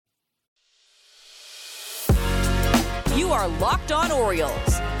You are Locked On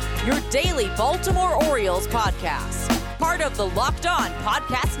Orioles, your daily Baltimore Orioles podcast. Part of the Locked On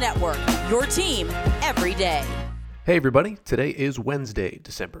Podcast Network, your team every day. Hey everybody, today is Wednesday,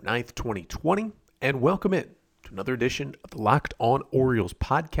 December 9th, 2020, and welcome in to another edition of the Locked On Orioles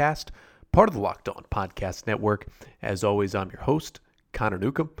podcast, part of the Locked On Podcast Network. As always, I'm your host, Connor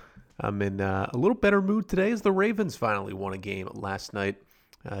Newcomb. I'm in a little better mood today as the Ravens finally won a game last night,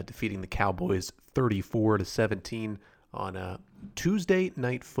 defeating the Cowboys 34-17 on Tuesday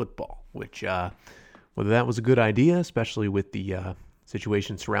Night Football, which whether that was a good idea, especially with the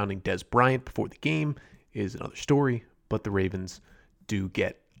situation surrounding Dez Bryant before the game, is another story, but the Ravens do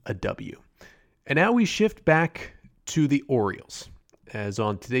get a W. And now we shift back to the Orioles, as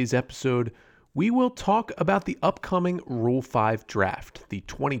on today's episode, we will talk about the upcoming Rule 5 draft. The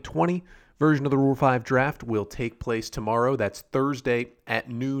 2020 version of the Rule 5 draft will take place tomorrow. That's Thursday at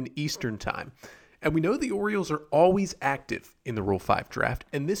noon Eastern Time. And we know the Orioles are always active in the Rule 5 draft,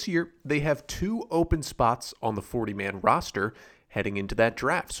 and this year they have 2 open spots on the 40-man roster heading into that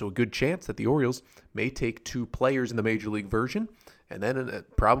draft. So a good chance that the Orioles may take 2 players in the Major League version, and then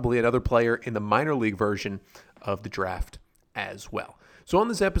probably another player in the minor league version of the draft as well. So on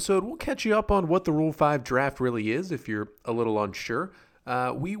this episode, we'll catch you up on what the Rule 5 draft really is if you're a little unsure.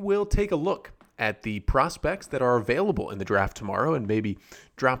 We will take a look at the prospects that are available in the draft tomorrow and maybe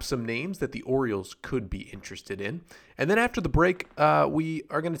drop some names that the Orioles could be interested in. And then after the break, we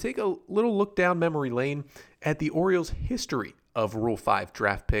are going to take a little look down memory lane at the Orioles' history of Rule 5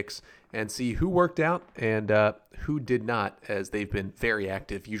 draft picks and see who worked out and who did not, as they've been very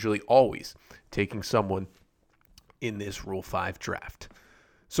active, usually always taking someone in this Rule 5 draft.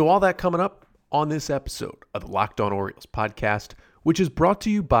 So all that coming up on this episode of the Locked On Orioles podcast, which is brought to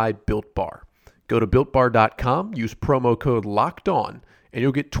you by Built Bar. Go to BuiltBar.com, use promo code LOCKEDON, and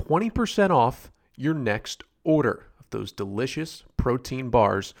you'll get 20% off your next order of those delicious protein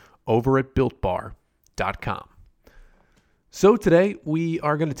bars over at BuiltBar.com. So today, we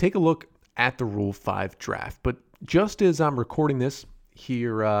are going to take a look at the Rule 5 draft. But just as I'm recording this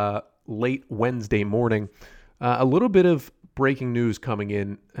here late Wednesday morning, a little bit of breaking news coming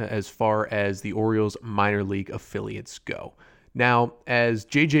in as far as the Orioles minor league affiliates go. Now, as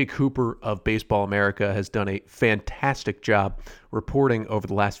J.J. Cooper of Baseball America has done a fantastic job reporting over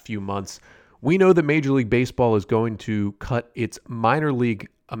the last few months, we know that Major League Baseball is going to cut its minor league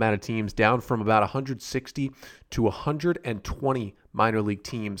amount of teams down from about 160 to 120 minor league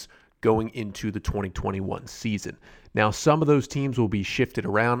teams going into the 2021 season. Now, some of those teams will be shifted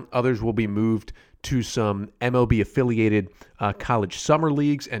around. Others will be moved to some MLB-affiliated college summer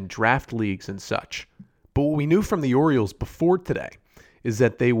leagues and draft leagues and such. But what we knew from the Orioles before today is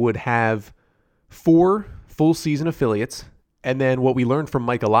that they would have 4 full season affiliates. And then what we learned from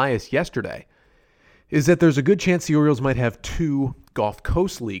Mike Elias yesterday is that there's a good chance the Orioles might have 2 Gulf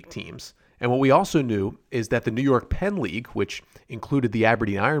Coast League teams. And what we also knew is that the New York Penn League, which included the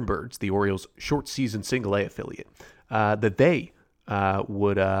Aberdeen Ironbirds, the Orioles' short season single A affiliate, that they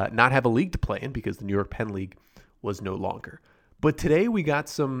would not have a league to play in because the New York Penn League was no longer. But today we got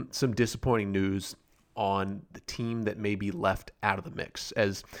some disappointing news on the team that may be left out of the mix.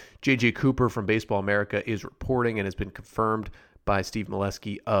 As J.J. Cooper from Baseball America is reporting and has been confirmed by Steve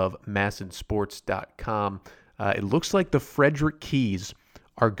Molesky of MASNsports.com, it looks like the Frederick Keys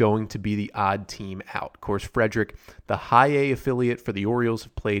are going to be the odd team out. Of course, Frederick, the high A affiliate for the Orioles,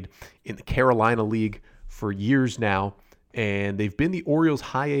 have played in the Carolina League for years now, and they've been the Orioles'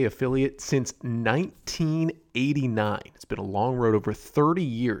 high A affiliate since 1989. It's been a long road, over 30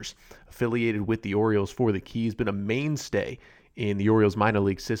 years affiliated with the Orioles for the Keys, been a mainstay in the Orioles minor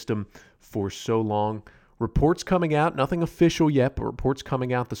league system for so long. Reports coming out, nothing official yet, but reports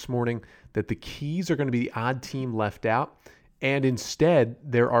coming out this morning that the Keys are going to be the odd team left out, and instead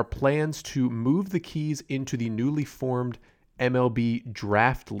there are plans to move the Keys into the newly formed MLB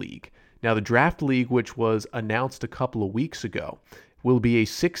Draft League. Now, the Draft League, which was announced a couple of weeks ago, will be a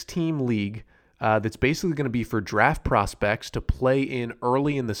 6-team league that's basically going to be for draft prospects to play in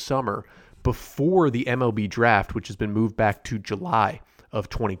early in the summer before the MLB draft, which has been moved back to July of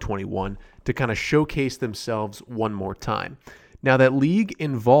 2021, to kind of showcase themselves one more time. Now, that league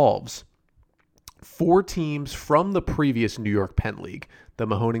involves 4 teams from the previous New York Penn League, the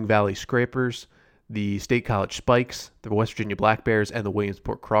Mahoning Valley Scrapers, the State College Spikes, the West Virginia Black Bears, and the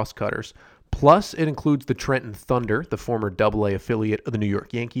Williamsport Crosscutters. Plus, it includes the Trenton Thunder, the former AA affiliate of the New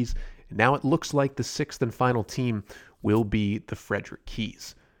York Yankees. And now it looks like the 6th and final team will be the Frederick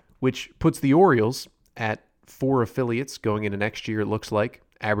Keys, which puts the Orioles at 4 affiliates going into next year, it looks like.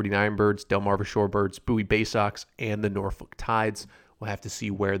 Aberdeen Ironbirds, Delmarva Shorebirds, Bowie Bay Sox, and the Norfolk Tides. We'll have to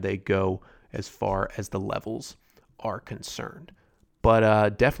see where they go as far as the levels are concerned.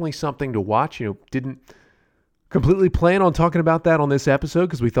 But definitely something to watch. Didn't completely plan on talking about that on this episode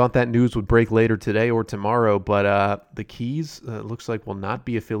because we thought that news would break later today or tomorrow. But the Keys looks like will not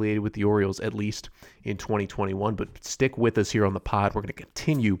be affiliated with the Orioles, at least in 2021. But stick with us here on the pod. We're going to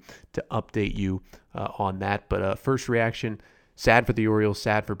continue to update you on that. But first reaction, sad for the Orioles,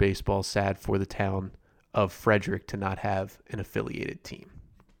 sad for baseball, sad for the town of Frederick to not have an affiliated team.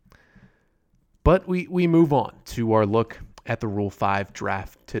 But we move on to our look at the Rule 5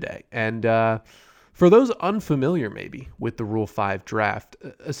 draft today. And for those unfamiliar maybe with the Rule 5 draft,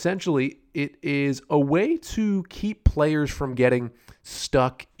 essentially it is a way to keep players from getting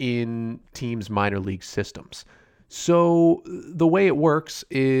stuck in teams' minor league systems. So the way it works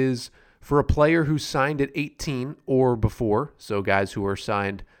is for a player who's signed at 18 or before, so guys who are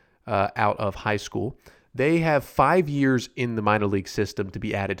signed out of high school, they have 5 years in the minor league system to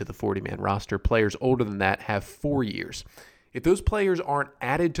be added to the 40-man roster. Players older than that have 4 years. If those players aren't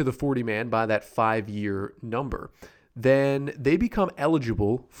added to the 40-man by that 5-year number, then they become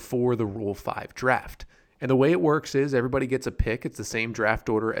eligible for the Rule 5 draft. And the way it works is everybody gets a pick. It's the same draft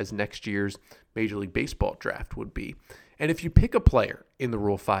order as next year's Major League Baseball draft would be. And if you pick a player in the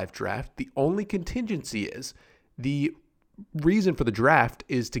Rule 5 draft, the only contingency is the reason for the draft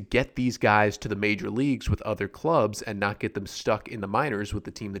is to get these guys to the major leagues with other clubs and not get them stuck in the minors with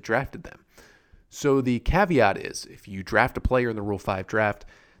the team that drafted them. So the caveat is if you draft a player in the Rule 5 draft,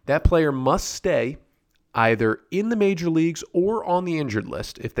 that player must stay either in the major leagues or on the injured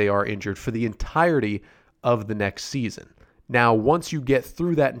list if they are injured for the entirety of the next season. Now, once you get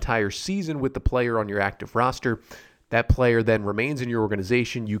through that entire season with the player on your active roster, that player then remains in your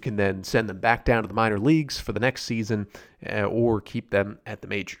organization. You can then send them back down to the minor leagues for the next season or keep them at the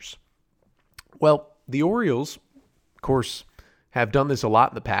majors. Well, the Orioles, of course, have done this a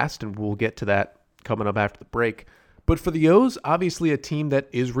lot in the past, and we'll get to that coming up after the break. But for the O's, obviously a team that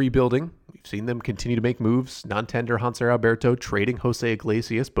is rebuilding. We've seen them continue to make moves. Non-tender Hanser Alberto trading Jose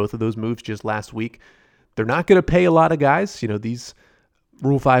Iglesias, both of those moves just last week. They're not going to pay a lot of guys. These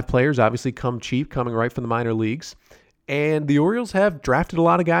Rule 5 players obviously come cheap, coming right from the minor leagues. And the Orioles have drafted a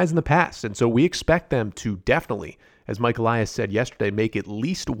lot of guys in the past. And so we expect them to definitely, as Mike Elias said yesterday, make at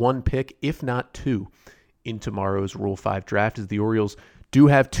least one pick, if not two, in tomorrow's Rule 5 draft, as the Orioles do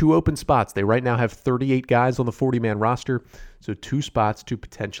have 2 open spots. They right now have 38 guys on the 40-man roster, so 2 spots to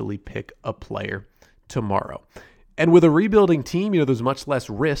potentially pick a player tomorrow. And with a rebuilding team, there's much less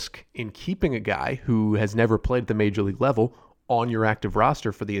risk in keeping a guy who has never played at the major league level on your active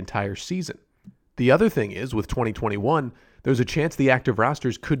roster for the entire season. The other thing is, with 2021, there's a chance the active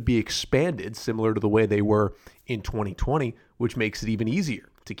rosters could be expanded similar to the way they were in 2020, which makes it even easier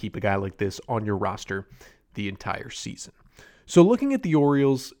to keep a guy like this on your roster the entire season. So looking at the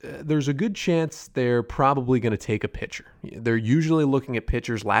Orioles, there's a good chance they're probably going to take a pitcher. They're usually looking at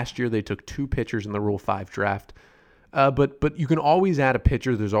pitchers. Last year, they took 2 pitchers in the Rule 5 draft. But you can always add a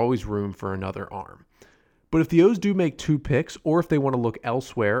pitcher. There's always room for another arm. But if the O's do make 2 picks, or if they want to look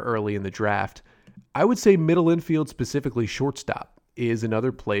elsewhere early in the draft, I would say middle infield, specifically shortstop, is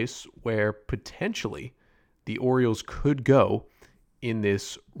another place where potentially the Orioles could go in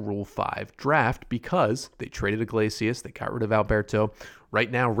this Rule 5 draft because they traded Iglesias, they got rid of Alberto.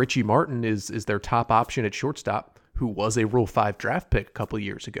 Right now, Richie Martin is their top option at shortstop, who was a Rule 5 draft pick a couple of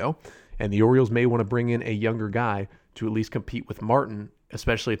years ago. And the Orioles may want to bring in a younger guy to at least compete with Martin,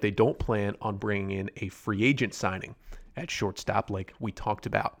 especially if they don't plan on bringing in a free agent signing at shortstop like we talked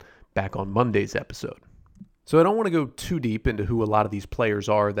about back on Monday's episode. So I don't want to go too deep into who a lot of these players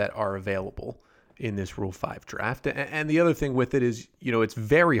are that are available in this Rule 5 draft. And the other thing with it is, it's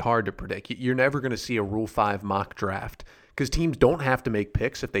very hard to predict. You're never going to see a Rule 5 mock draft because teams don't have to make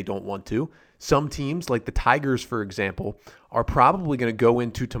picks if they don't want to. Some teams, like the Tigers, for example, are probably going to go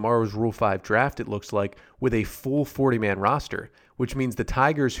into tomorrow's Rule 5 draft, it looks like, with a full 40-man roster, which means the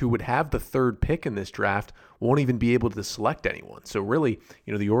Tigers, who would have the 3rd pick in this draft, won't even be able to select anyone. So really,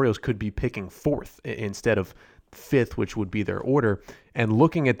 the Orioles could be picking 4th instead of 5th, which would be their order. And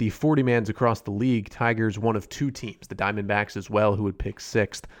looking at the 40-mans across the league, Tigers, one of 2 teams, the Diamondbacks as well, who would pick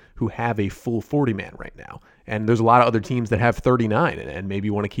 6th, who have a full 40-man right now. And there's a lot of other teams that have 39 and maybe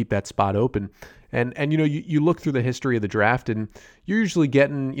want to keep that spot open. And you look through the history of the draft, and you're usually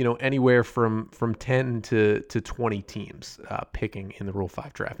getting, anywhere from 10 to 20 teams picking in the Rule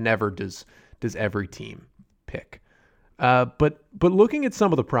 5 draft. Never does every team pick. But looking at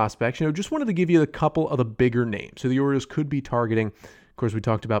some of the prospects, just wanted to give you a couple of the bigger names. So the Orioles could be targeting, of course, we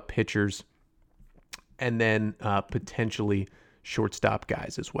talked about pitchers, and then potentially shortstop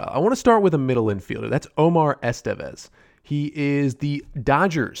guys as well. I want to start with a middle infielder. That's Omar Estevez. He is the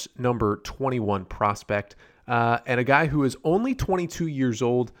Dodgers' number 21 prospect. and a guy who is only 22 years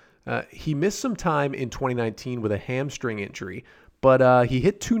old. He missed some time in 2019 with a hamstring injury, but he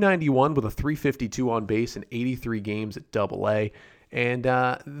hit 291 with a 352 on base in 83 games at Double-A. And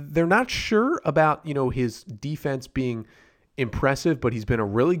they're not sure about, his defense being impressive, but he's been a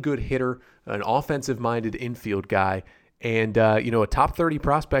really good hitter, an offensive-minded infield guy, and, a top 30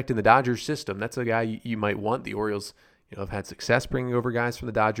 prospect in the Dodgers system. That's a guy you might want. The Orioles, have had success bringing over guys from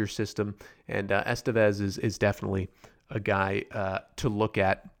the Dodgers system, and Estevez is definitely a guy to look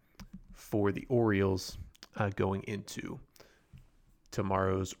at for the Orioles going into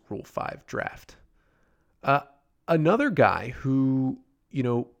tomorrow's Rule 5 draft. Another guy who,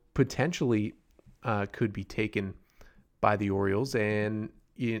 potentially could be taken by the Orioles, and,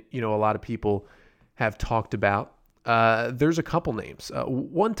 a lot of people have talked about. There's a couple names.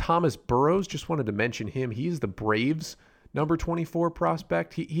 One, Thomas Burrows, just wanted to mention him. He's the Braves' number 24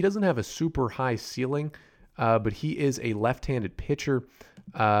 prospect. He doesn't have a super high ceiling, but he is a left-handed pitcher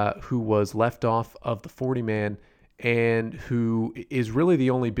who was left off of the 40-man and who is really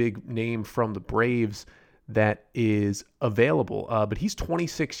the only big name from the Braves that is available. But he's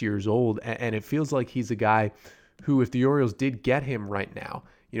 26 years old, and it feels like he's a guy who, if the Orioles did get him right now,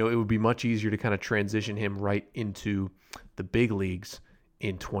 it would be much easier to kind of transition him right into the big leagues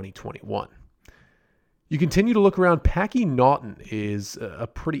in 2021. You continue to look around. Packy Naughton is a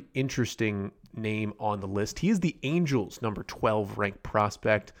pretty interesting name on the list. He is the Angels' number 12 ranked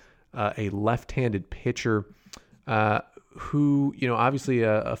prospect, a left-handed pitcher who, obviously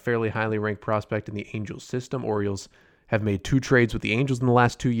a fairly highly ranked prospect in the Angels system. Orioles have made 2 trades with the Angels in the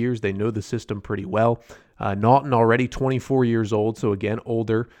last 2 years. They know the system pretty well. Naughton already 24 years old, so again,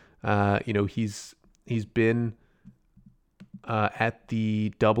 older. He's been at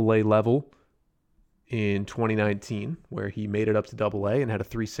the Double-A level in 2019, where he made it up to Double-A and had a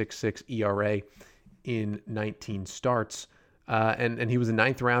 3.66 ERA in 19 starts. And he was a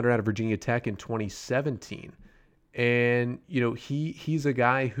 9th rounder out of Virginia Tech in 2017. And, he's a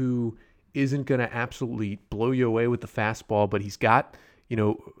guy who isn't going to absolutely blow you away with the fastball, but he's got,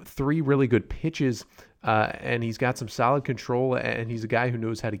 3 really good pitches, and he's got some solid control, and he's a guy who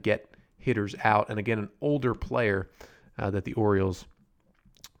knows how to get hitters out. And again, an older player that the Orioles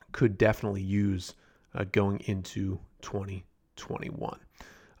could definitely use going into 2021.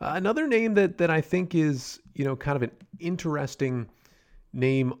 Another name that I think is, kind of an interesting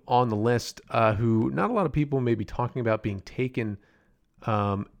name on the list, who not a lot of people may be talking about being taken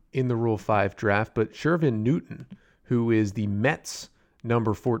in the Rule 5 draft, but Shervin Newton, who is the Mets'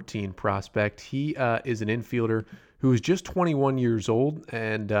 number 14 prospect. He is an infielder who is just 21 years old,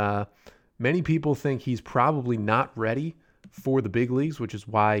 and many people think he's probably not ready for the big leagues, which is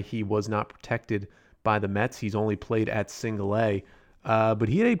why he was not protected by the Mets. He's only played at Single-A, but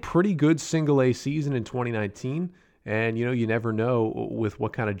he had a pretty good Single-A season in 2019, and, you never know with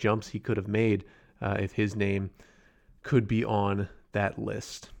what kind of jumps he could have made if his name could be on that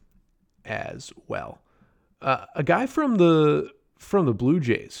list as well. A guy from the Blue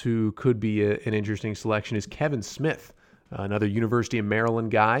Jays who could be an interesting selection is Kevin Smith, another University of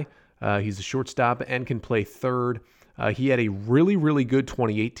Maryland guy. He's a shortstop and can play third. He had a really, really good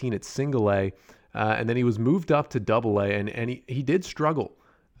 2018 at Single-A, and then he was moved up to Double-A, and he did struggle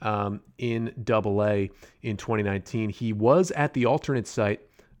in Double-A in 2019. He was at the alternate site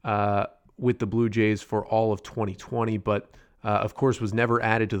with the Blue Jays for all of 2020, but of course was never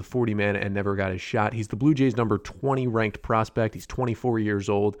added to the 40-man and never got his shot. He's the Blue Jays' number 20 ranked prospect. He's 24 years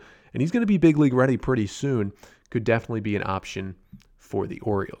old, and he's going to be big league ready pretty soon. Could definitely be an option for the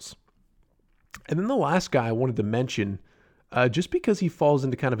Orioles. And then the last guy I wanted to mention, just because he falls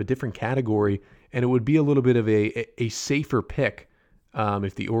into kind of a different category, and it would be a little bit of a safer pick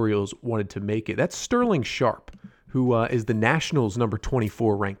if the Orioles wanted to make it. That's Sterling Sharp, who is the Nationals' number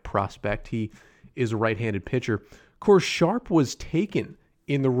 24 ranked prospect. He is a right-handed pitcher. Of course, Sharp was taken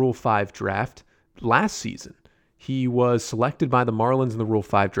in the Rule 5 draft last season. He was selected by the Marlins in the Rule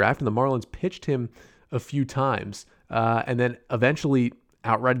 5 draft, and the Marlins pitched him a few times, and then eventually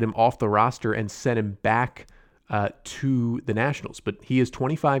outrighted him off the roster and sent him back to the Nationals. But he is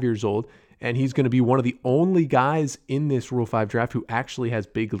 25 years old, and he's going to be one of the only guys in this Rule 5 draft who actually has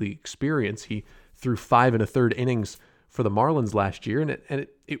big league experience. He threw 5 1/3 innings for the Marlins last year, and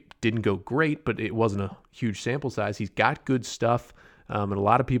it didn't go great, but it wasn't a huge sample size. He's got good stuff, and a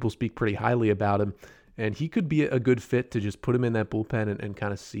lot of people speak pretty highly about him, and he could be a good fit to just put him in that bullpen and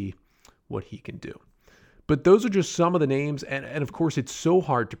kind of see what he can do. But those are just some of the names, and of course, it's so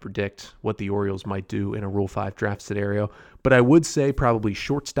hard to predict what the Orioles might do in a Rule 5 draft scenario, but I would say probably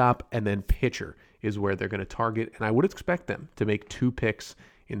shortstop and then pitcher is where they're going to target, and I would expect them to make 2 picks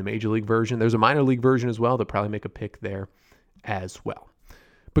in the Major League version. There's a minor league version as well. They'll probably make a pick there as well.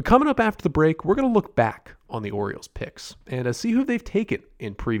 But coming up after the break, we're going to look back on the Orioles picks and see who they've taken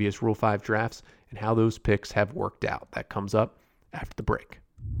in previous Rule 5 drafts and how those picks have worked out. That comes up after the break.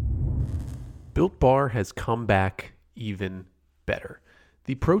 Built Bar has come back even better.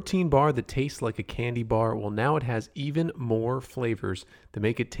 The protein bar that tastes like a candy bar, well, now it has even more flavors that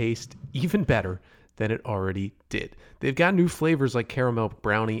make it taste even better than it already did. They've got new flavors like caramel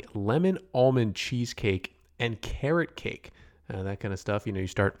brownie, lemon almond cheesecake, and carrot cake. That kind of stuff. You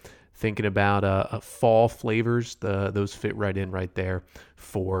start thinking about fall flavors. Those fit right in right there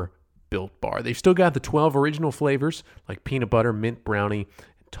for Built Bar. They've still got the 12 original flavors like peanut butter, mint brownie,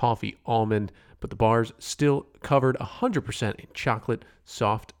 and toffee almond, but the bar's still covered 100% in chocolate,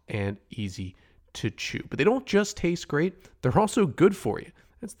 soft and easy to chew. But they don't just taste great, they're also good for you.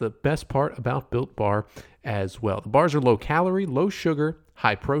 That's the best part about Built Bar as well. The bars are low calorie, low sugar,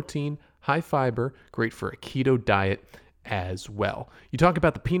 high protein, high fiber, great for a keto diet as well. You talk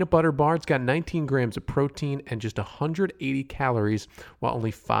about the peanut butter bar, it's got 19 grams of protein and just 180 calories while only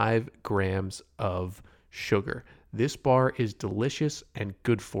 5 grams of sugar. This bar is delicious and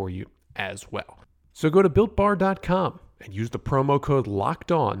good for you as well. So go to BuiltBar.com and use the promo code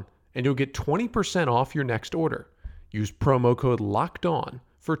LOCKEDON and you'll get 20% off your next order. Use promo code LOCKEDON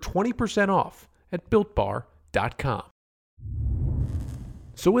for 20% off at BuiltBar.com.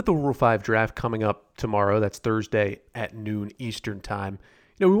 So with the Rule 5 draft coming up tomorrow, that's Thursday at noon Eastern time,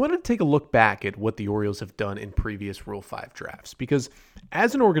 we wanted to take a look back at what the Orioles have done in previous Rule 5 drafts, because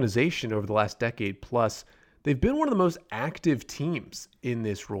as an organization over the last decade plus, they've been one of the most active teams in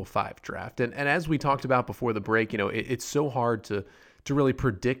this Rule 5 draft. And as we talked about before the break, it's so hard to really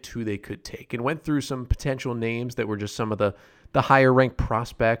predict who they could take, and went through some potential names that were just some of the higher ranked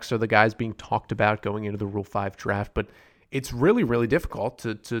prospects or the guys being talked about going into the Rule 5 draft. But it's really, really difficult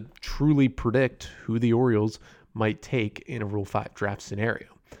to truly predict who the Orioles might take in a Rule 5 draft scenario.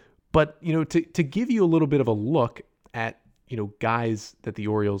 But, to give you a little bit of a look at, guys that the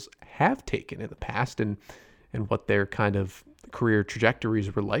Orioles have taken in the past and what their kind of career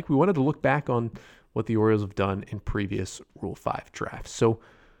trajectories were like, we wanted to look back on what the Orioles have done in previous Rule 5 drafts. So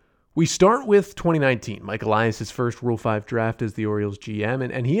we start with 2019, Mike Elias' first Rule 5 draft as the Orioles GM,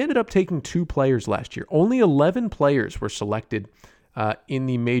 and he ended up taking 2 players last year. Only 11 players were selected in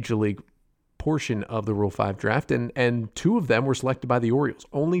the Major League portion of the Rule 5 draft, and 2 of them were selected by the Orioles.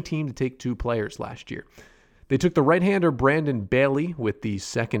 Only team to take 2 players last year. They took the right-hander Brandon Bailey with the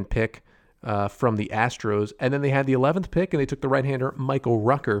second pick from the Astros, and then they had the 11th pick, and they took the right-hander Michael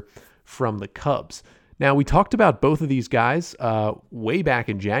Rucker from the Cubs. Now, we talked about both of these guys way back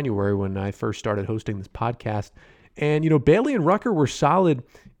in January when I first started hosting this podcast. And, Bailey and Rucker were solid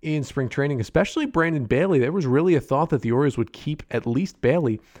in spring training, especially Brandon Bailey. There was really a thought that the Orioles would keep at least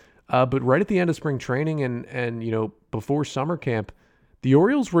Bailey. But right at the end of spring training and before summer camp, the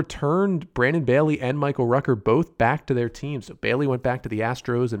Orioles returned Brandon Bailey and Michael Rucker both back to their teams. So Bailey went back to the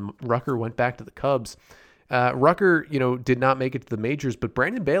Astros and Rucker went back to the Cubs. Rucker, did not make it to the majors, but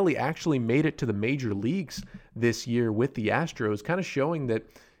Brandon Bailey actually made it to the major leagues this year with the Astros, kind of showing that,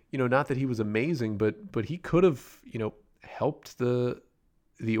 not that he was amazing, but he could have, helped the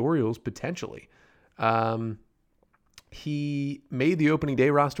Orioles potentially. He made the opening day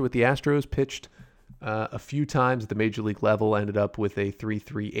roster with the Astros, pitched a few times at the major league level, ended up with a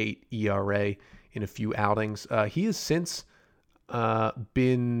 3.38 ERA in a few outings. He has since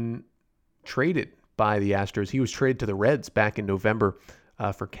been traded by the Astros. He was traded to the Reds back in November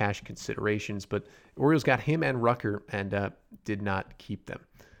for cash considerations, but the Orioles got him and Rucker and did not keep them.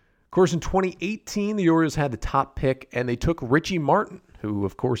 Of course, in 2018, the Orioles had the top pick, and they took Richie Martin, who,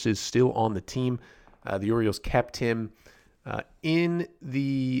 of course, is still on the team. The Orioles kept him on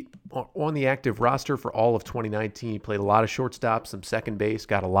the active roster for all of 2019. He played a lot of shortstop, some second base,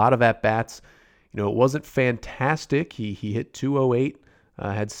 got a lot of at-bats. It wasn't fantastic. He hit .208,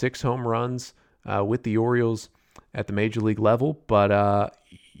 had 6 home runs with the Orioles at the major league level, but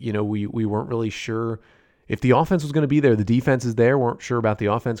we weren't really sure if the offense was going to be there. The defense is there. Weren't sure about the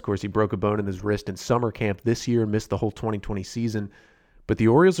offense. Of course, he broke a bone in his wrist in summer camp this year and missed the whole 2020 season. But the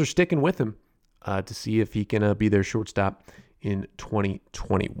Orioles are sticking with him to see if he can be their shortstop in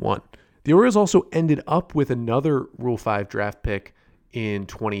 2021. The Orioles also ended up with another Rule 5 draft pick in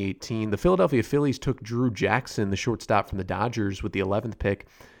 2018. The Philadelphia Phillies took Drew Jackson, the shortstop from the Dodgers, with the 11th pick,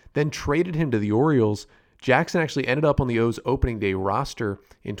 then traded him to the Orioles. Jackson actually ended up on the O's opening day roster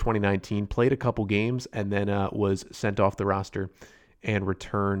in 2019, played a couple games, and then was sent off the roster and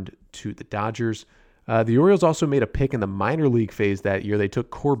returned to the Dodgers. The Orioles also made a pick in the minor league phase that year. They took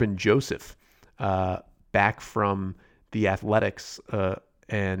Corbin Joseph back from the Athletics,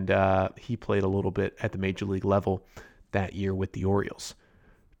 and he played a little bit at the major league level that year with the Orioles.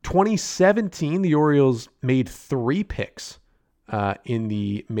 2017, the Orioles made 3 picks in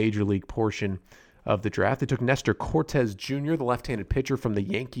the major league portion of the draft. They took Nestor Cortes Jr., the left-handed pitcher from the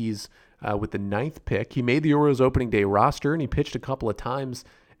Yankees, with the 9th pick. He made the Orioles opening day roster, and he pitched a couple of times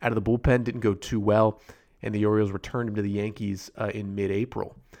out of the bullpen. Didn't go too well, and the Orioles returned him to the Yankees in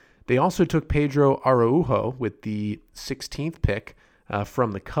mid-April. They also took Pedro Araujo with the 16th pick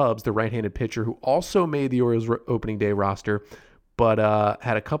from the Cubs, the right-handed pitcher who also made the Orioles opening day roster, but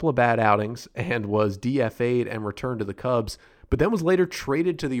had a couple of bad outings and was DFA'd and returned to the Cubs, but then was later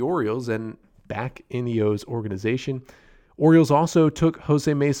traded to the Orioles and back in the O's organization. Orioles also took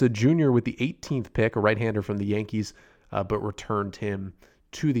Jose Mesa Jr. with the 18th pick, a right-hander from the Yankees, but returned him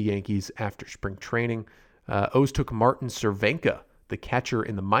to the Yankees after spring training. O's took Martin Cervenka, the catcher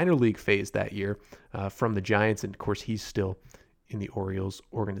in the minor league phase that year, from the Giants, and of course he's still in the Orioles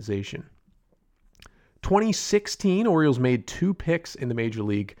organization. 2016, Orioles made 2 picks in the major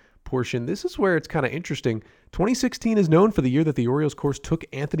league portion. This is where it's kind of interesting. 2016 is known for the year that the Orioles, of course, took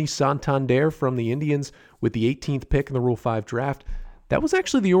Anthony Santander from the Indians with the 18th pick in the Rule 5 draft. That was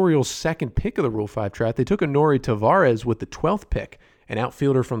actually the Orioles' 2nd pick of the Rule 5 draft. They took Enori Tavares with the 12th pick, an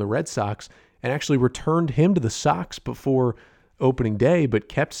outfielder from the Red Sox, and actually returned him to the Sox before opening day, but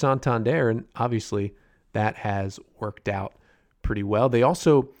kept Santander, and obviously that has worked out pretty well. They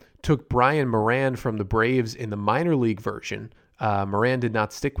also took Brian Moran from the Braves in the minor league version. Moran did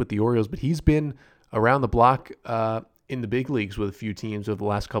not stick with the Orioles, but he's been around the block in the big leagues with a few teams over the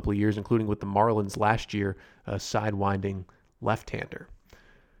last couple of years, including with the Marlins last year, a sidewinding left-hander.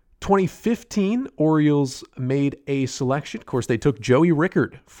 2015, Orioles made a selection. Of course, they took Joey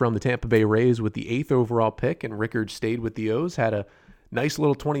Rickard from the Tampa Bay Rays with the 8th overall pick, and Rickard stayed with the O's, had a nice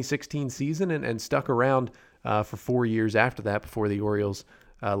little 2016 season, and stuck around for 4 years after that before the Orioles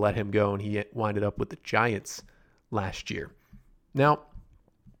let him go, and he winded up with the Giants last year. Now,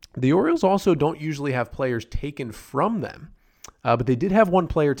 the Orioles also don't usually have players taken from them, but they did have one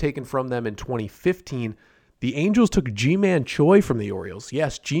player taken from them in 2015. The Angels took Ji-Man Choi from the Orioles.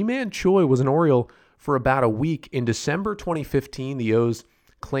 Yes, Ji-Man Choi was an Oriole for about a week. In December 2015, the O's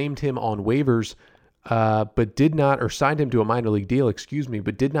claimed him on waivers, but did not, or signed him to a minor league deal,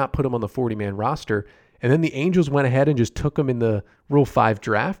 but did not put him on the 40-man roster. And then the Angels went ahead and just took him in the Rule 5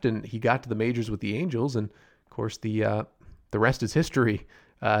 draft, and he got to the majors with the Angels. And, of course, the rest is history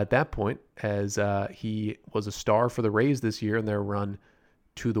at that point, as he was a star for the Rays this year in their run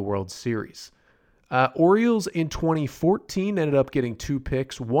to the World Series. Orioles in 2014 ended up getting 2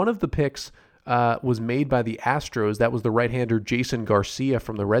 picks. One of the picks was made by the Astros. That was the right-hander Jason Garcia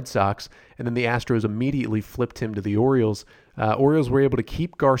from the Red Sox, and then the Astros immediately flipped him to the Orioles. Orioles were able to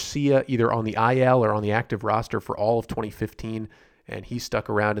keep Garcia either on the IL or on the active roster for all of 2015, and he stuck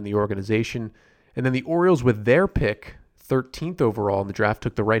around in the organization. And then the Orioles, with their pick, 13th overall in the draft,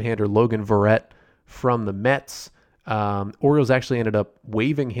 took the right-hander Logan Verrett from the Mets. Orioles actually ended up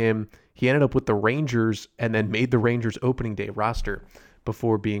waiving him. He ended up with the Rangers and then made the Rangers opening day roster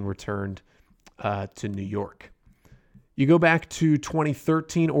before being returned to New York. You go back to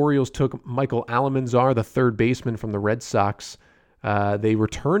 2013, Orioles took Michael Almanzar, the third baseman from the Red Sox. They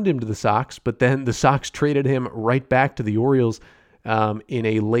returned him to the Sox, but then the Sox traded him right back to the Orioles in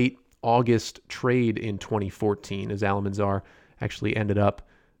a late August trade in 2014, as Almanzar actually ended up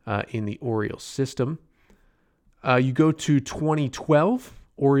in the Orioles system. You go to 2012,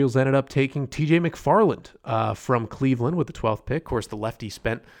 Orioles ended up taking T.J. McFarland from Cleveland with the 12th pick. Of course, the lefty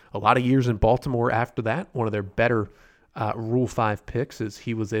spent a lot of years in Baltimore after that, one of their better Rule 5 picks, as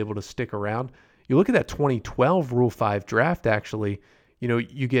he was able to stick around. You look at that 2012 Rule 5 draft, actually,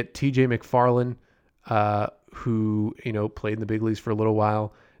 you get T.J. McFarland, who, played in the big leagues for a little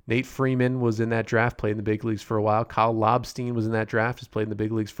while. Nate Freeman was in that draft, played in the big leagues for a while. Kyle Lobstein was in that draft, has played in the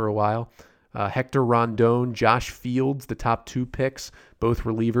big leagues for a while. Hector Rondon, Josh Fields, the top 2 picks, both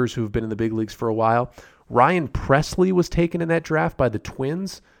relievers who have been in the big leagues for a while. Ryan Presley was taken in that draft by the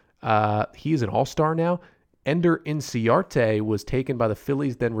Twins. He's an all-star now. Ender Inciarte was taken by the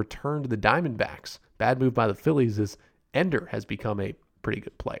Phillies, then returned to the Diamondbacks. Bad move by the Phillies, as Ender has become a pretty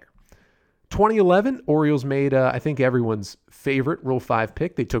good player. 2011, Orioles made, I think, everyone's favorite Rule 5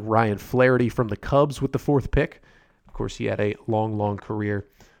 pick. They took Ryan Flaherty from the Cubs with the 4th pick. Of course, he had a long, long career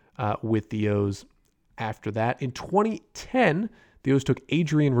with the O's after that. In 2010, the O's took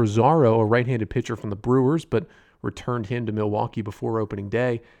Adrian Rosario, a right-handed pitcher from the Brewers, but returned him to Milwaukee before opening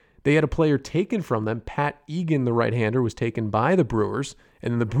day. They had a player taken from them. Pat Egan, the right-hander, was taken by the Brewers,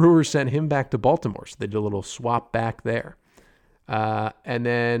 and then the Brewers sent him back to Baltimore, so they did a little swap back there. And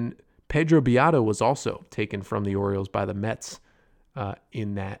then Pedro Beato was also taken from the Orioles by the Mets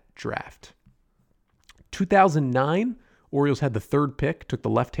in that draft. 2009, Orioles had the third pick, took the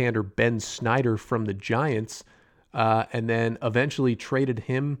left-hander Ben Snyder from the Giants, and then eventually traded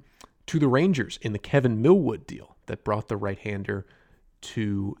him to the Rangers in the Kevin Millwood deal that brought the right-hander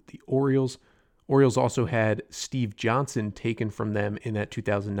to the Orioles. Orioles also had Steve Johnson taken from them in that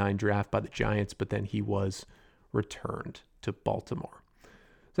 2009 draft by the Giants, but then he was returned to Baltimore.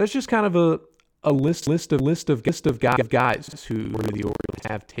 So that's just kind of a list of guys who the Orioles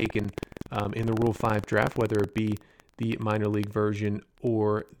have taken in the Rule 5 draft, whether it be the minor league version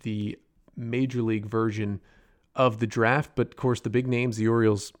or the major league version of the draft. But of course, the big names the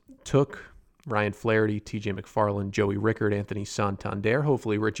Orioles took: Ryan Flaherty, TJ McFarland, Joey Rickard, Anthony Santander,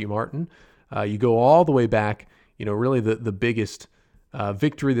 hopefully Richie Martin. You go all the way back, really the biggest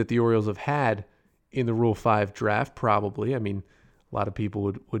victory that the Orioles have had in the Rule 5 draft, probably. I mean, a lot of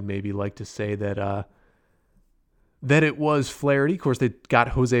people would maybe like to say that it was Flaherty. Of course, they got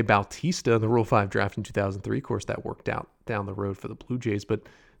Jose Bautista in the Rule 5 draft in 2003. Of course, that worked out down the road for the Blue Jays. But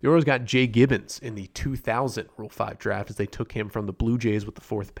the Orioles got Jay Gibbons in the 2000 Rule 5 draft as they took him from the Blue Jays with the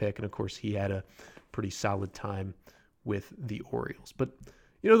 4th pick. And, of course, he had a pretty solid time with the Orioles. But,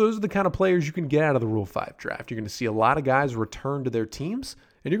 those are the kind of players you can get out of the Rule 5 draft. You're going to see a lot of guys return to their teams,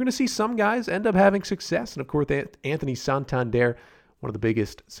 and you're going to see some guys end up having success. And, of course, Anthony Santander, one of the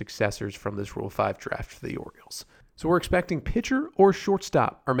biggest successors from this Rule 5 draft for the Orioles. So we're expecting pitcher or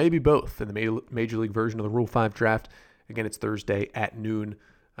shortstop, or maybe both, in the Major League version of the Rule 5 draft. Again, it's Thursday at noon.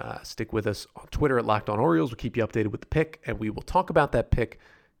 Stick with us on Twitter at Locked On Orioles. We'll keep you updated with the pick, and we will talk about that pick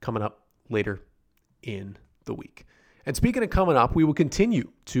coming up later in the week. And speaking of coming up, we will continue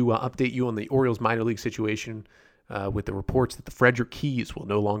to update you on the Orioles minor league situation with the reports that the Frederick Keys will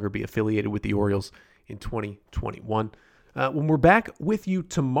no longer be affiliated with the Orioles in 2021. When we're back with you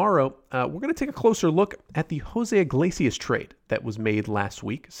tomorrow, we're going to take a closer look at the Jose Iglesias trade that was made last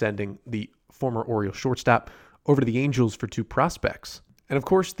week, sending the former Orioles shortstop over to the Angels for 2 prospects. And of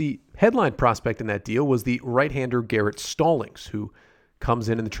course, the headline prospect in that deal was the right-hander Garrett Stallings, who comes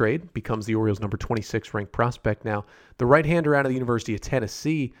in the trade, becomes the Orioles' number 26 ranked prospect now. The right-hander out of the University of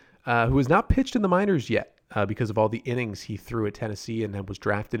Tennessee, who has not pitched in the minors yet because of all the innings he threw at Tennessee and then was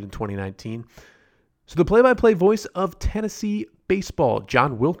drafted in 2019. So the play-by-play voice of Tennessee baseball,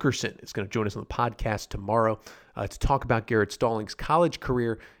 John Wilkerson, is going to join us on the podcast tomorrow to talk about Garrett Stallings' college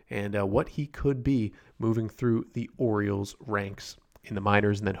career and what he could be moving through the Orioles ranks in the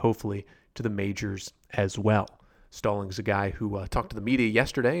minors and then hopefully to the majors as well. Stallings, a guy who talked to the media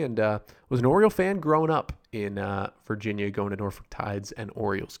yesterday and was an Oriole fan growing up in Virginia, going to Norfolk Tides and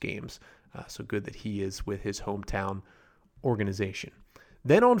Orioles games. So good that he is with his hometown organization.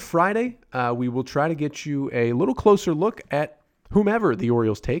 Then on Friday, we will try to get you a little closer look at whomever the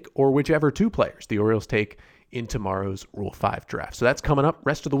Orioles take or whichever 2 players the Orioles take in tomorrow's Rule 5 draft. So that's coming up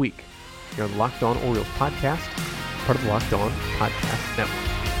rest of the week here on the Locked On Orioles podcast, part of the Locked On Podcast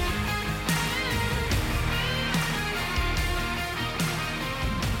Network.